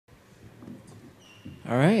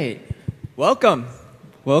All right. Welcome.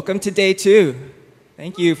 Welcome to day 2.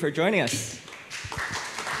 Thank you for joining us.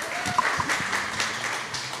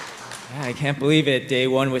 Yeah, I can't believe it. Day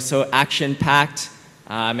 1 was so action-packed.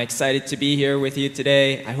 I'm excited to be here with you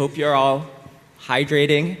today. I hope you're all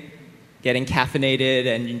hydrating, getting caffeinated,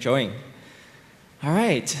 and enjoying. All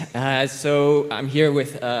right. So I'm here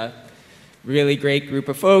with a really great group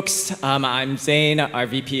of folks. I'm Zain, our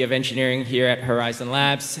VP of Engineering here at Horizen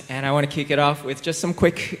Labs, and I want to kick it off with just some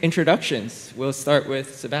quick introductions. We'll start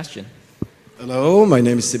with Sebastian. Hello, my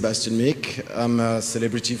name is Sebastian Micke. I'm a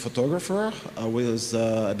celebrity photographer.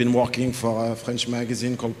 I've been working for a French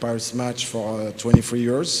magazine called Paris Match for 23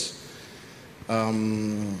 years.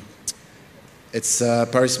 It's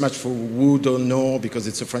Paris Match, for who don't know, because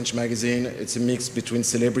it's a French magazine. It's a mix between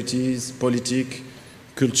celebrities, politics,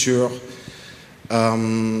 culture.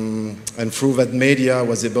 And through that media, I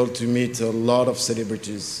was able to meet a lot of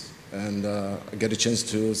celebrities. And I get a chance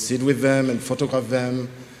to sit with them and photograph them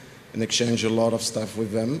and exchange a lot of stuff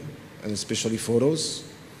with them, and especially photos.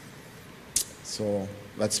 So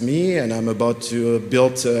that's me, and I'm about to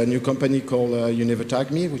build a new company called You Never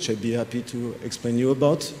Tag Me, which I'd be happy to explain you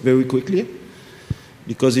about very quickly.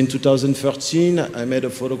 Because in 2013, I made a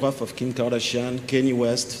photograph of Kim Kardashian, Kanye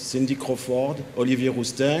West, Cindy Crawford, Olivier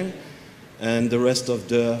Rousteing, and the rest of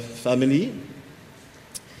the family.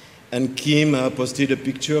 And Kim posted a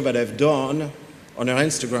picture that I've done on her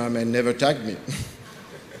Instagram and never tagged me.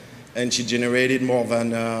 And she generated more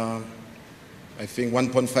than, I think,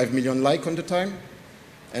 1.5 million likes on the time.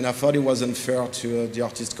 And I thought it was unfair to the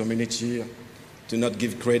artist community to not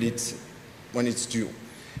give credit when it's due.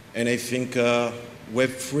 And I think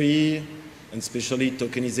Web3, and especially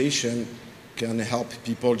tokenization, can help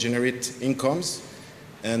people generate incomes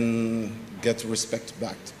and get respect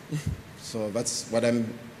back. So that's what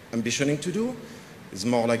I'm ambitioning to do. It's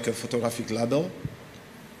more like a photographic label.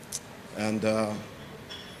 And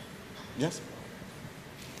yes.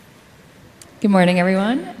 Good morning,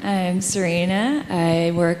 everyone. I'm Serena.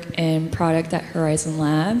 I work in product at Horizen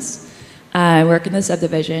Labs. I work in the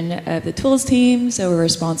subdivision of the tools team, so we're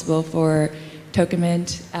responsible for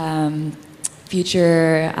TokenMint,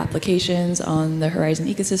 future applications on the Horizen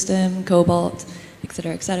ecosystem, Cobalt, et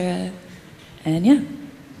cetera, and yeah.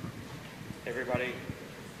 Everybody,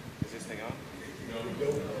 is this thing on?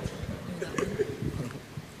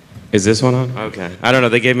 Is this one on? Okay. I don't know,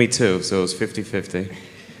 they gave me 2, so it was 50-50. Hey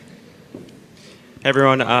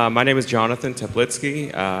everyone, my name is Jonathan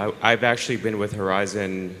Teplitsky. I've actually been with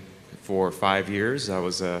Horizen for 5 years. I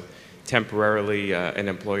was temporarily an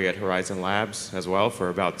employee at Horizen Labs as well for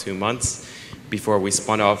about 2 months before we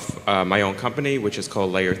spun off my own company, which is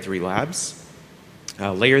called Layer 3 Labs.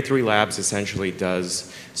 Layer 3 Labs essentially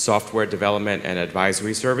does software development and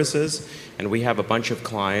advisory services, and we have a bunch of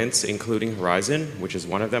clients, including Horizen, which is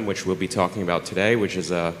one of them, which we'll be talking about today, which is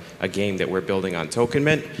a game that we're building on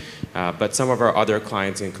TokenMint. But some of our other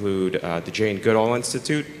clients include the Jane Goodall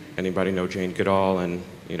Institute. Anybody know Jane Goodall and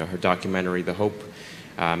her documentary, The Hope?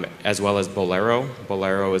 As well as Bolero.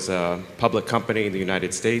 Bolero is a public company in the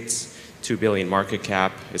United States, 2 billion market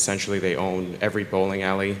cap. Essentially, they own every bowling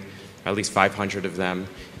alley, at least 500 of them,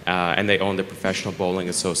 and they own the Professional Bowling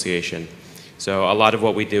Association. So a lot of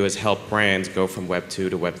what we do is help brands go from Web 2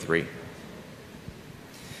 to Web 3.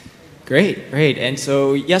 Great. And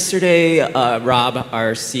so yesterday, Rob,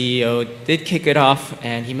 our CEO, did kick it off,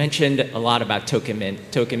 and he mentioned a lot about TokenMint.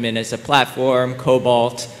 TokenMint is a platform,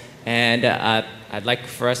 Cobalt, and I'd like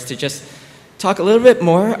for us to just talk a little bit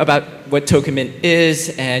more about what TokenMint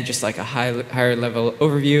is and just like a higher level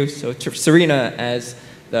overview. So Serena, as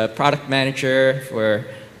the product manager for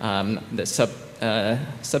the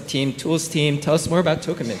sub-team, tools team, tell us more about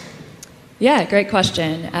TokenMint. Yeah, great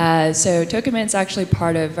question. So TokenMint's actually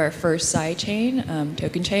part of our first sidechain,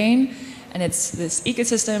 Token Chain, and it's this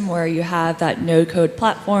ecosystem where you have that no-code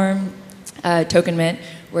platform, TokenMint,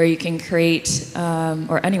 where you can create,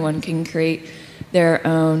 or anyone can create their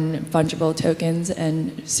own fungible tokens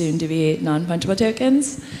and soon-to-be non-fungible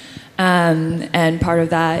tokens. And part of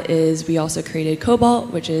that is we also created Cobalt,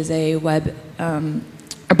 which is a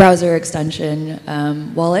browser extension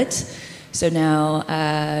wallet. So now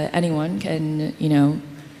anyone can,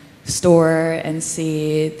 store and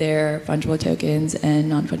see their fungible tokens and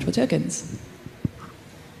non-fungible tokens.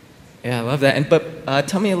 Yeah, I love that. But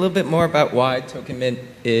tell me a little bit more about why TokenMint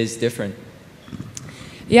is different.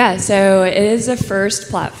 Yeah, so it is the first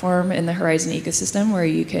platform in the Horizen ecosystem where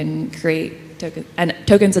you can create tokens and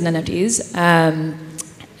NFTs.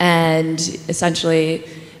 And essentially,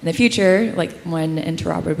 in the future, like when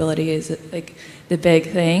interoperability is like the big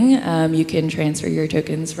thing, you can transfer your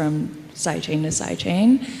tokens from sidechain to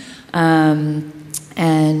sidechain.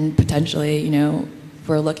 And potentially, you know,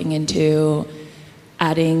 we're looking into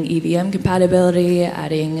adding EVM compatibility,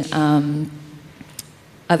 adding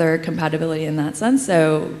other compatibility in that sense.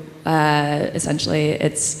 So essentially,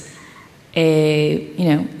 it's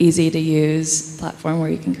a easy to use platform where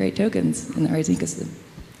you can create tokens in the Horizen ecosystem.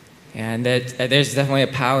 And there's definitely a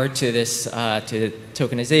power to this, to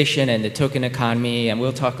tokenization and the token economy, and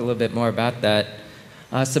we'll talk a little bit more about that.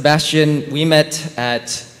 Sebastian, we met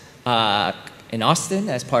in Austin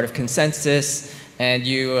as part of Consensus, and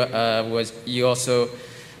you also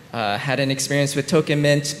had an experience with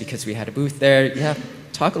TokenMint because we had a booth there. Yeah,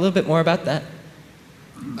 talk a little bit more about that.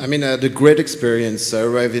 I mean, I had a great experience. I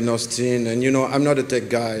arrived in Austin, and you know, I'm not a tech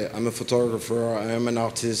guy. I'm a photographer. I am an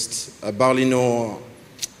artist. I barely know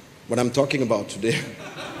what I'm talking about today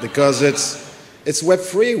because it's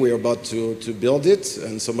Web3. We're about to build it,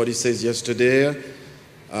 and somebody says yesterday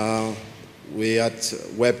we at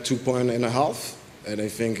Web 2.5, and I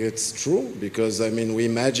think it's true because I mean we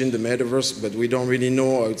imagine the metaverse, but we don't really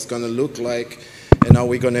know how it's going to look like and how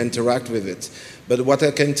we're going to interact with it. But what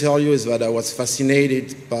I can tell you is that I was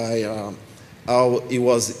fascinated by how it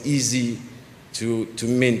was easy to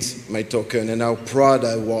mint my token and how proud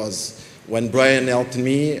I was. When Brian helped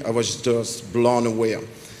me, I was just blown away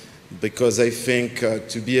because I think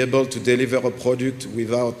to be able to deliver a product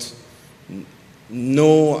without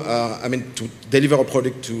to deliver a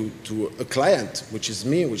product to a client, which is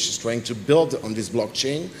me, which is trying to build on this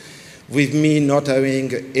blockchain, with me not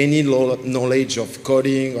having any knowledge of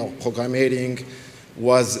coding or programming,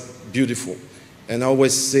 was beautiful. And I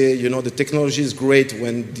always say, you know, the technology is great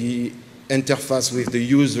when the interface with the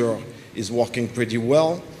user is working pretty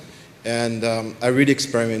well. And I really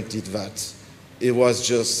experimented that. It was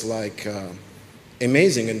just like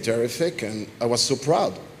amazing and terrific, and I was so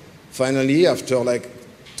proud. Finally, after like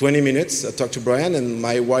 20 minutes, I talked to Brian, and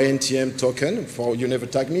my YNTM token for You Never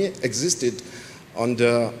Tag Me existed on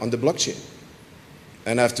the blockchain.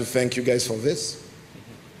 And I have to thank you guys for this.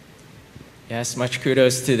 Yes, much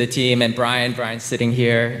kudos to the team and Brian. Brian's sitting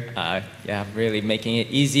here, yeah, really making it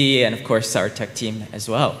easy, and of course our tech team as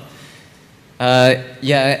well.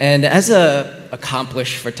 Yeah, and as an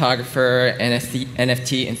accomplished photographer,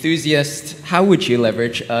 NFT enthusiast, how would you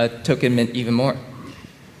leverage TokenMint even more?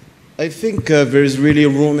 I think there is really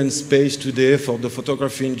room and space today for the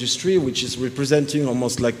photography industry, which is representing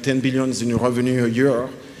almost like 10 billion in revenue a year,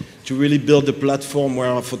 to really build a platform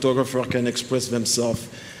where a photographer can express themselves,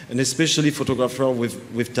 and especially photographer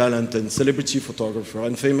with talent and celebrity photographer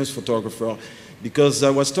and famous photographer. Because I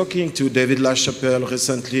was talking to David LaChapelle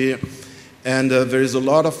recently, and there is a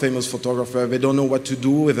lot of famous photographers. They don't know what to do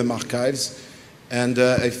with them archives. And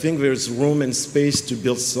I think there's room and space to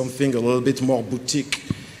build something a little bit more boutique.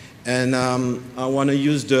 And I want to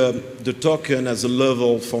use the token as a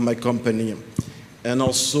level for my company. And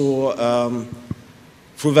also,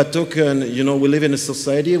 through that token, you know, we live in a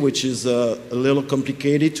society which is a little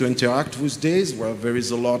complicated to interact with days, where there is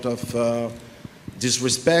a lot of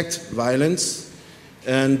disrespect, violence.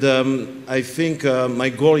 And I think my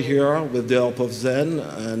goal here, with the help of Zen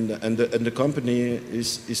and the company,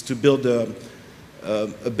 is to build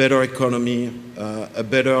a better economy, a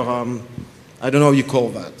better, I don't know how you call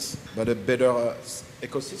that, but a better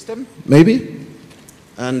ecosystem, maybe?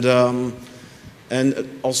 And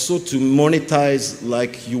also to monetize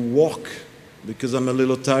like you work, because I'm a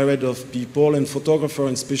little tired of people and photographers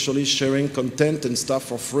and especially sharing content and stuff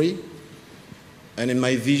for free. And in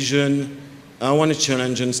my vision, I want to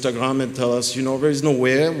challenge Instagram and tell us, you know, there is no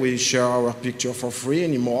way we share our picture for free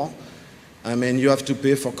anymore. I mean, you have to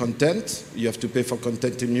pay for content. You have to pay for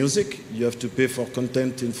content in music. You have to pay for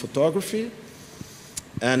content in photography.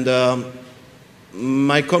 And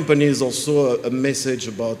my company is also a message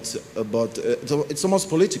about it's almost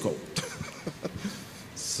political.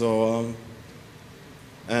 So,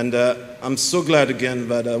 and I'm so glad again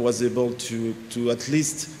that I was able to at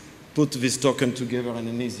least put this token together in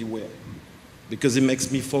an easy way, because it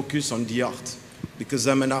makes me focus on the art, because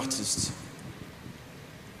I'm an artist.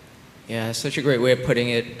 Yeah, such a great way of putting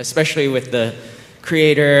it, especially with the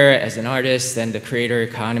creator as an artist and the creator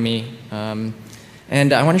economy.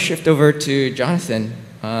 And I want to shift over to Jonathan.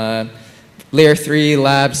 Layer 3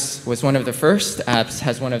 Labs was one of the first apps,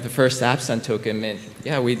 has one of the first apps on TokenMint.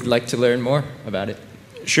 Yeah, we'd like to learn more about it.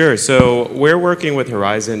 Sure, so we're working with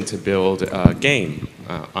Horizen to build a game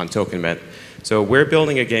on TokenMint. So we're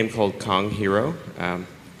building a game called Kong Hero,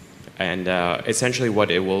 and essentially what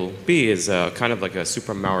it will be is kind of like a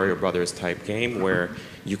Super Mario Brothers type game where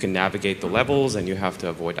you can navigate the levels and you have to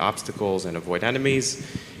avoid obstacles and avoid enemies.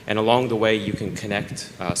 And along the way, you can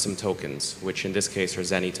connect some tokens, which in this case are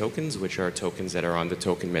Zenny tokens, which are tokens that are on the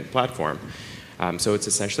TokenMint platform. So it's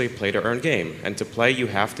essentially a play-to-earn game. And to play, you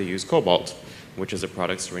have to use Cobalt, which is a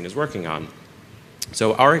product Serena is working on.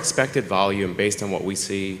 So our expected volume, based on what we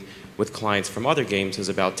see with clients from other games, is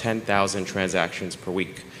about 10,000 transactions per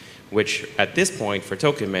week, which at this point for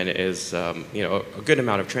TokenMint is a good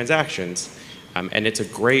amount of transactions. And it's a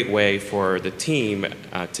great way for the team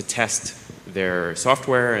to test their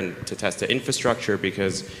software and to test the infrastructure,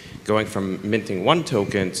 because going from minting one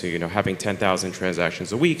token to having 10,000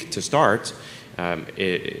 transactions a week to start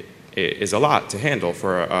it is a lot to handle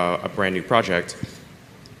for a brand new project,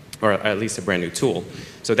 or at least a brand new tool.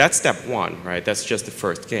 So that's step one, right? That's just the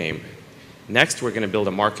first game. Next, we're going to build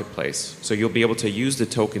a marketplace. So you'll be able to use the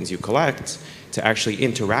tokens you collect to actually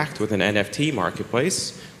interact with an NFT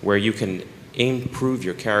marketplace where you can improve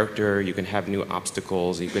your character, you can have new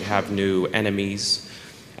obstacles, you could have new enemies,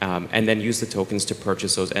 and then use the tokens to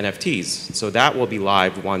purchase those NFTs. So that will be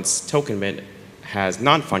live once TokenMint has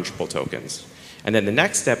non-fungible tokens. And then the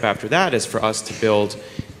next step after that is for us to build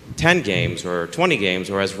 10 games or 20 games,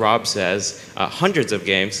 or as Rob says, hundreds of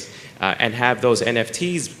games, and have those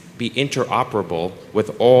NFTs be interoperable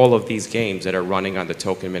with all of these games that are running on the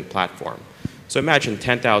TokenMint platform. So imagine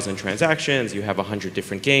 10,000 transactions, you have 100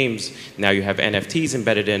 different games, now you have NFTs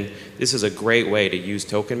embedded in. This is a great way to use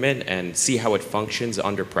TokenMint and see how it functions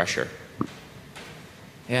under pressure.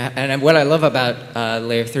 Yeah, and what I love about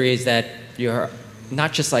Layer 3 is that you're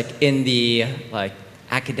not just like in the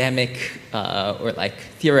academic or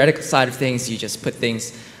theoretical side of things, you just put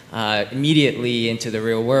things immediately into the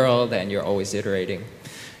real world and you're always iterating.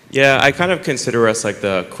 Yeah, I kind of consider us like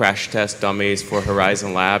the crash test dummies for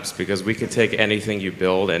Horizen Labs, because we could take anything you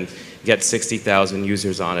build and get 60,000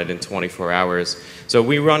 users on it in 24 hours. So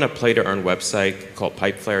we run a play-to-earn website called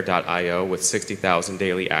PipeFlare.io with 60,000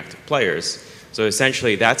 daily active players. So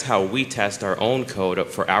essentially, that's how we test our own code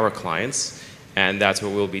for our clients, and that's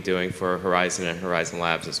what we'll be doing for Horizen and Horizen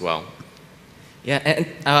Labs as well. Yeah, and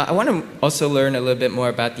I want to also learn a little bit more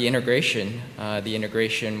about the integration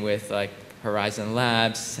with Horizen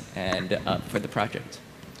Labs and for the project.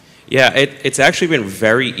 Yeah, it's actually been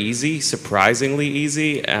very easy, surprisingly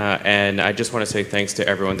easy, and I just want to say thanks to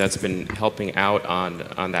everyone that's been helping out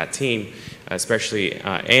on that team, especially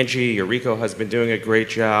Angie. Eureka has been doing a great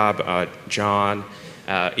job. John,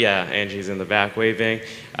 yeah, Angie's in the back waving.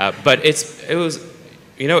 But it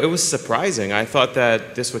was surprising. I thought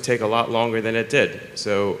that this would take a lot longer than it did.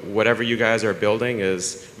 So whatever you guys are building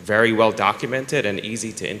is very well documented and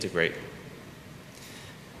easy to integrate.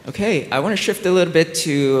 Okay, I want to shift a little bit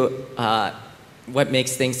to what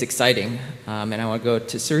makes things exciting. And I want to go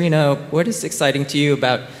to Serena. What is exciting to you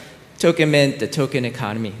about TokenMint, the token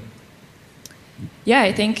economy? Yeah,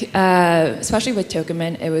 I think, especially with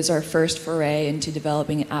TokenMint, it was our first foray into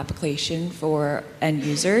developing an application for end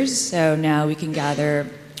users. So now we can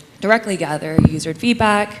directly gather user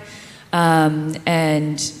feedback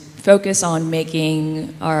and focus on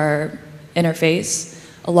making our interface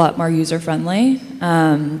a lot more user-friendly.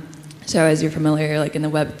 So as you're familiar, like in the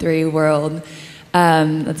Web3 world,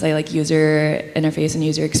 let's say like user interface and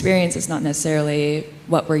user experience is not necessarily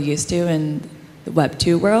what we're used to in the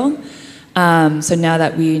Web2 world. So now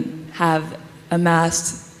that we have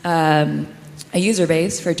amassed a user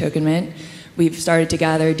base for TokenMint, we've started to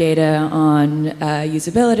gather data on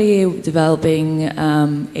usability, developing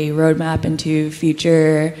a roadmap into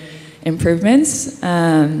future improvements,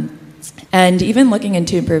 and even looking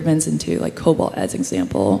into improvements into like Cobalt as an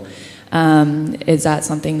example. Is that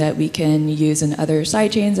something that we can use in other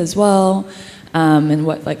sidechains as well, and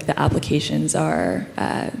what like the applications are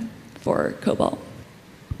for Cobalt?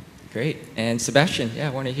 Great. And Sebastian, yeah,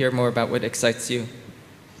 I want to hear more about what excites you.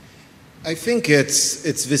 I think it's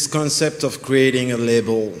this concept of creating a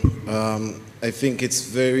label. I think it's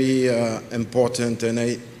very important, and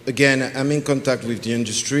I'm in contact with the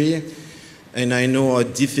industry, and I know how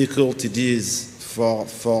difficult it is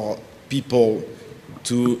for people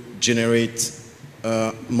to generate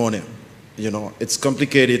money. You know, it's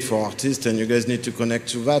complicated for artists, and you guys need to connect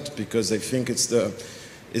to that, because I think it's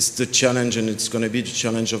the challenge, and it's going to be the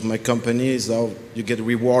challenge of my company, is how you get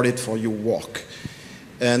rewarded for your work.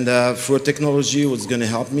 And for technology, what's going to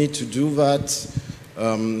help me to do that,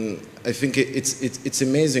 I think it's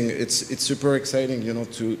amazing. It's super exciting, you know,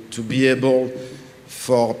 to be able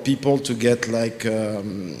for people to get like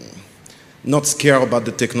not scared about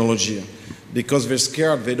the technology, because they're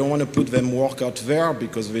scared. They don't want to put them work out there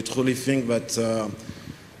because they truly think that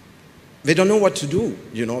they don't know what to do.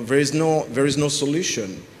 You know, there is no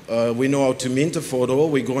solution. We know how to mint a photo.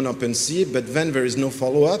 We go on OpenSea, but then there is no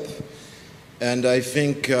follow-up. And I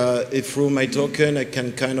think if through my token I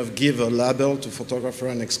can kind of give a label to photographer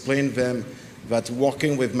and explain them that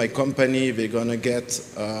working with my company, they're gonna get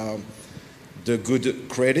the good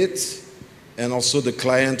credit, and also the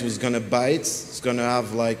client who's gonna buy it is gonna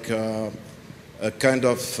have like a kind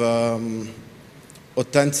of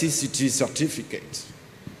authenticity certificate.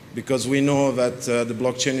 Because we know that the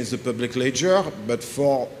blockchain is a public ledger, but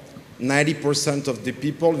for 90% of the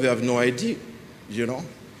people, they have no idea, you know?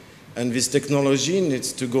 And this technology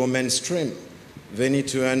needs to go mainstream. They need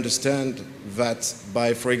to understand that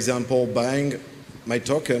by, for example, buying my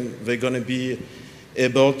token, they're going to be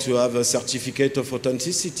able to have a certificate of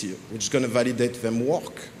authenticity, which is going to validate them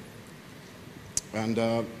work. And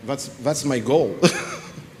that's my goal.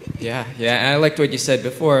 Yeah, and I liked what you said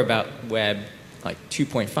before about Web like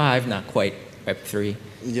 2.5, not quite Web 3.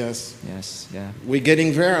 Yes. Yes, yeah. We're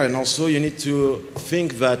getting there, and also you need to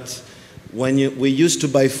think that when we used to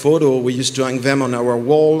buy photo, we used to hang them on our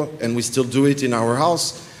wall, and we still do it in our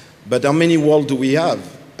house. But how many walls do we have?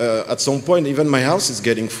 At some point, even my house is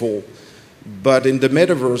getting full. But in the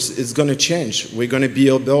metaverse, it's going to change. We're going to be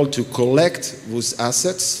able to collect those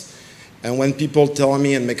assets. And when people tell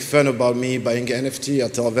me and make fun about me buying NFT, I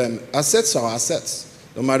tell them, assets are assets,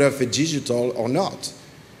 no matter if it's digital or not.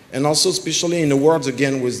 And also, especially in a world,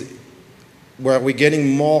 again, where we're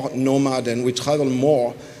getting more nomad and we travel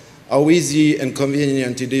more, how easy and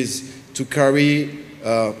convenient it is to carry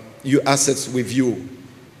your assets with you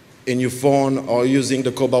in your phone or using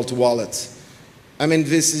the Cobalt wallet. I mean,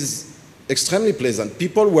 this is extremely pleasant.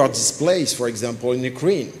 People who are displaced, for example, in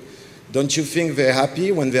Ukraine, don't you think they're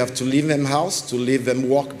happy when they have to leave them house, to leave them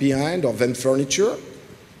work behind or them furniture?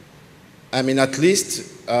 I mean, at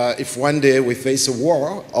least if one day we face a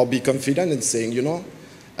war, I'll be confident in saying, you know,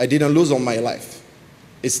 I didn't lose all my life.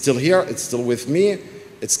 It's still here, it's still with me.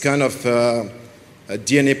 It's kind of a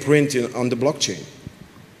DNA print on the blockchain.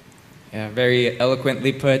 Yeah, very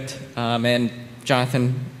eloquently put. And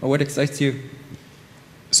Jonathan, what excites you?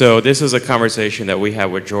 So this is a conversation that we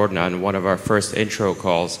had with Jordan on one of our first intro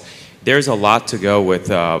calls. There's a lot to go with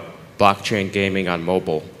blockchain gaming on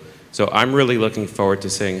mobile. So I'm really looking forward to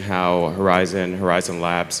seeing how Horizen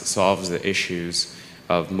Labs solves the issues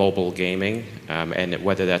of mobile gaming, and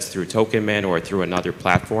whether that's through TokenMint or through another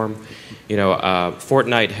platform. You know,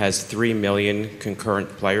 Fortnite has 3 million concurrent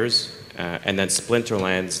players, and then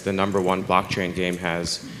Splinterlands, the #1 blockchain game,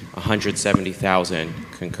 has 170,000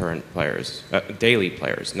 concurrent players, daily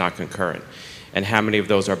players, not concurrent. And how many of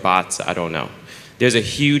those are bots, I don't know. There's a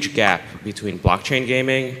huge gap between blockchain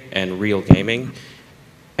gaming and real gaming.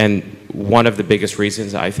 And one of the biggest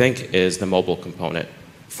reasons, I think, is the mobile component.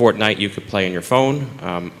 Fortnite you could play on your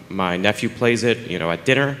phone. My nephew plays it, you know, at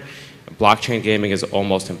dinner. Blockchain gaming is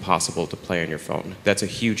almost impossible to play on your phone. That's a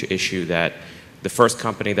huge issue that the first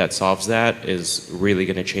company that solves that is really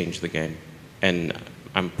going to change the game. And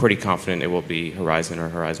I'm pretty confident it will be Horizen or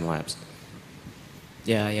Horizen Labs.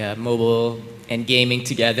 Yeah, mobile and gaming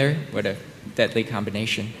together. What a deadly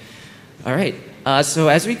combination. All right, so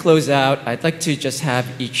as we close out, I'd like to just have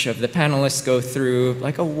each of the panelists go through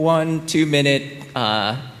like a 1-2 minute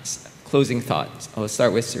closing thoughts. I'll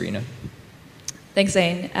start with Serena. Thanks,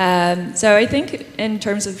 Zain. So I think in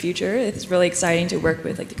terms of the future, it's really exciting to work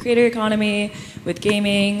with like the creator economy, with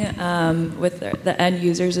gaming, with the end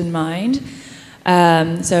users in mind.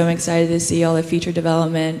 So I'm excited to see all the feature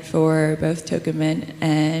development for both TokenMint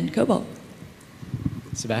and Cobalt.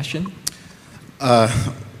 Sebastian?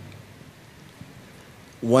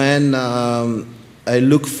 When I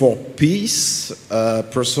look for peace,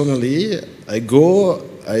 personally,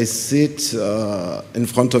 I sit in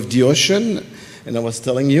front of the ocean, and I was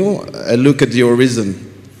telling you, I look at the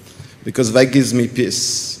horizon, because that gives me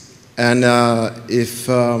peace. And if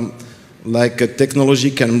like a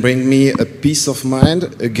technology can bring me a peace of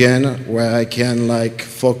mind, again, where I can like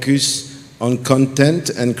focus on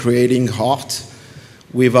content and creating art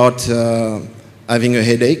without having a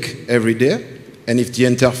headache every day. And if the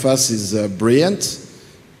interface is brilliant,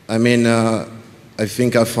 I mean, I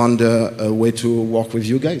think I found a way to work with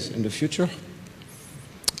you guys in the future.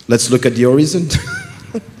 Let's look at the horizon.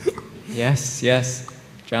 Yes,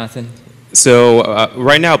 Jonathan? So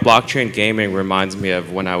right now, blockchain gaming reminds me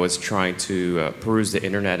of when I was trying to peruse the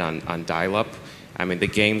internet on dial-up. I mean, the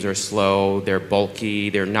games are slow, they're bulky,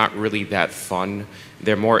 they're not really that fun.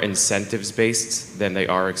 They're more incentives-based than they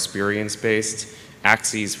are experience-based.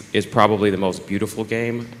 Axis is probably the most beautiful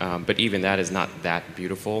game, but even that is not that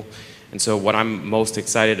beautiful. And so what I'm most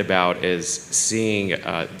excited about is seeing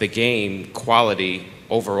the game quality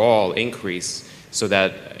overall increase so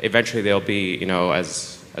that eventually they'll be, you know,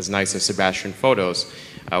 as nice as Sebastian photos,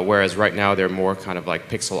 whereas right now they're more kind of like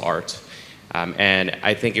pixel art. And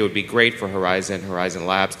I think it would be great for Horizen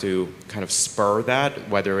Labs to kind of spur that,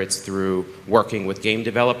 whether it's through working with game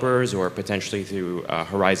developers or potentially through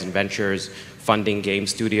Horizen Ventures, funding game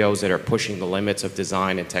studios that are pushing the limits of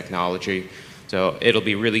design and technology. So it'll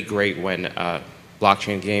be really great when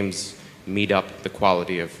blockchain games meet up the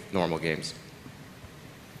quality of normal games.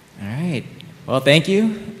 All right. Well, thank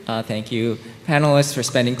you. Thank you, panelists, for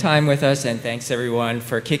spending time with us, and thanks everyone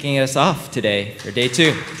for kicking us off today for day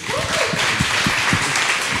 2.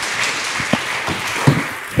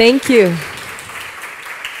 Thank you.